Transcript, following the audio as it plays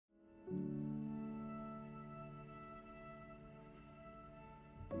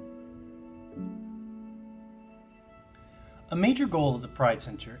A major goal of the Pride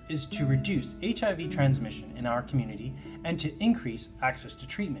Center is to reduce HIV transmission in our community and to increase access to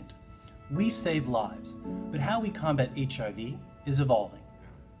treatment. We save lives, but how we combat HIV is evolving.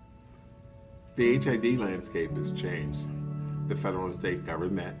 The HIV landscape has changed. The federal and state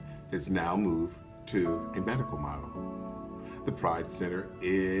government has now moved to a medical model. The Pride Center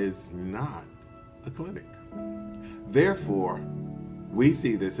is not a clinic. Therefore, we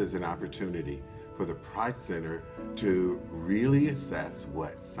see this as an opportunity for the Pride Center to really assess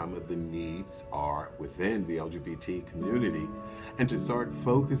what some of the needs are within the LGBT community and to start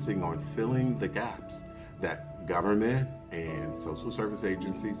focusing on filling the gaps that government and social service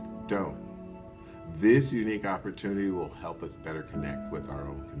agencies don't. This unique opportunity will help us better connect with our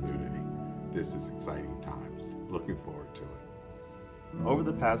own community. This is exciting times. Looking forward to it. Over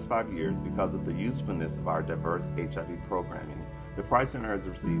the past 5 years, because of the usefulness of our diverse HIV programming, the Pride Center has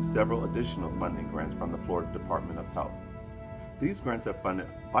received several additional funding grants from the Florida Department of Health. These grants have funded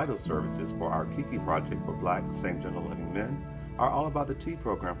vital services for our Kiki project for Black, same-gender loving men, our All About the Tea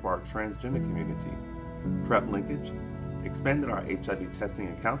program for our transgender community, PrEP linkage, expanded our HIV testing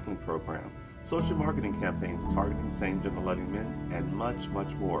and counseling program, social marketing campaigns targeting same-gender loving men, and much,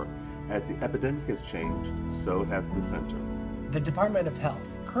 much more. As the epidemic has changed, so has the center. The Department of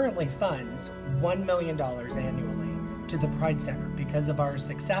Health currently funds $1 million annually to the Pride Center because of our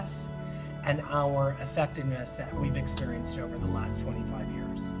success and our effectiveness that we've experienced over the last 25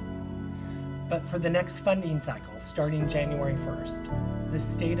 years. But for the next funding cycle, starting January 1st, the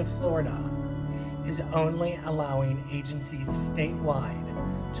state of Florida is only allowing agencies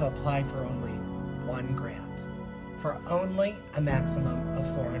statewide to apply for only one grant, for only a maximum of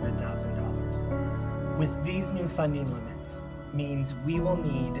 $400,000. With these new funding limits, means we will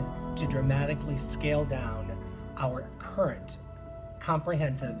need to dramatically scale down our current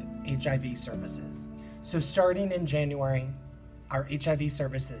comprehensive HIV services. So starting in January, our HIV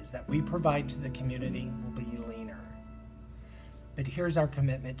services that we provide to the community will be leaner. But here's our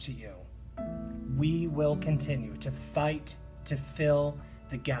commitment to you. We will continue to fight to fill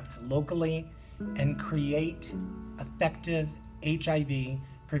the gaps locally and create effective HIV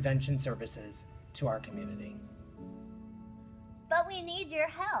prevention services to our community. But we need your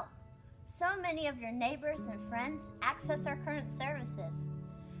help. So many of your neighbors and friends access our current services.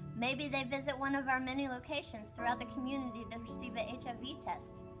 Maybe they visit one of our many locations throughout the community to receive an HIV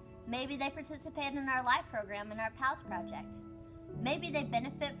test. Maybe they participate in our LIFE program and our PALS project. Maybe they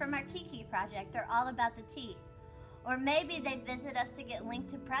benefit from our Kiki project or All About the Tea. Or maybe they visit us to get linked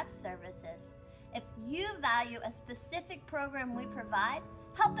to PrEP services. If you value a specific program we provide,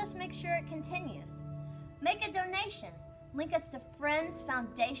 help us make sure it continues. Make a donation. Link us to friends,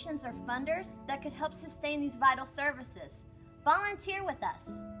 foundations, or funders that could help sustain these vital services. Volunteer with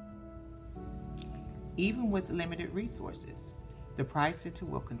us. Even with limited resources, the Pride Center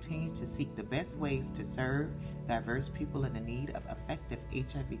will continue to seek the best ways to serve diverse people in the need of effective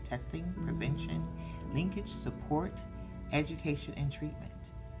HIV testing, prevention, linkage support, education, and treatment.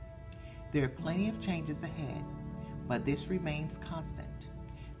 There are plenty of changes ahead, but this remains constant.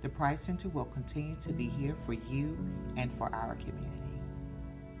 The Pride Center will continue to be here for you and for our community.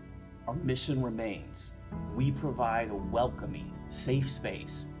 Our mission remains. We provide a welcoming, safe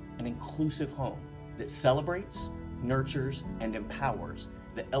space, an inclusive home that celebrates, nurtures, and empowers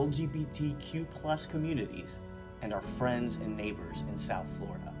the LGBTQ+ communities and our friends and neighbors in South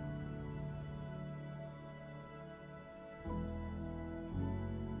Florida.